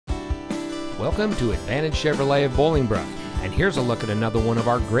Welcome to Advantage Chevrolet of Bolingbrook, and here's a look at another one of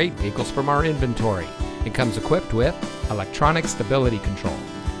our great vehicles from our inventory. It comes equipped with electronic stability control,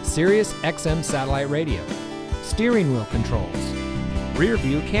 Sirius XM satellite radio, steering wheel controls, rear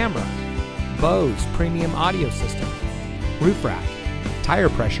view camera, Bose premium audio system, roof rack, tire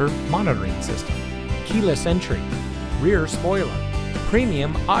pressure monitoring system, keyless entry, rear spoiler,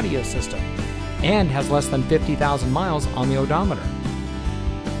 premium audio system, and has less than 50,000 miles on the odometer.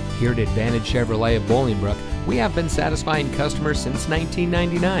 Here at Advantage Chevrolet of Bolingbrook, we have been satisfying customers since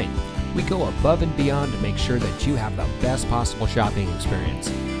 1999. We go above and beyond to make sure that you have the best possible shopping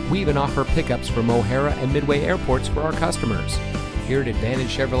experience. We even offer pickups from O'Hara and Midway airports for our customers. Here at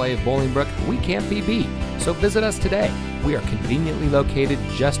Advantage Chevrolet of Bolingbrook, we can't be beat, so visit us today. We are conveniently located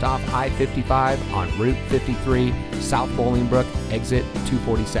just off I-55 on Route 53, South Bolingbrook, exit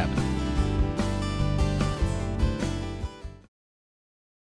 247.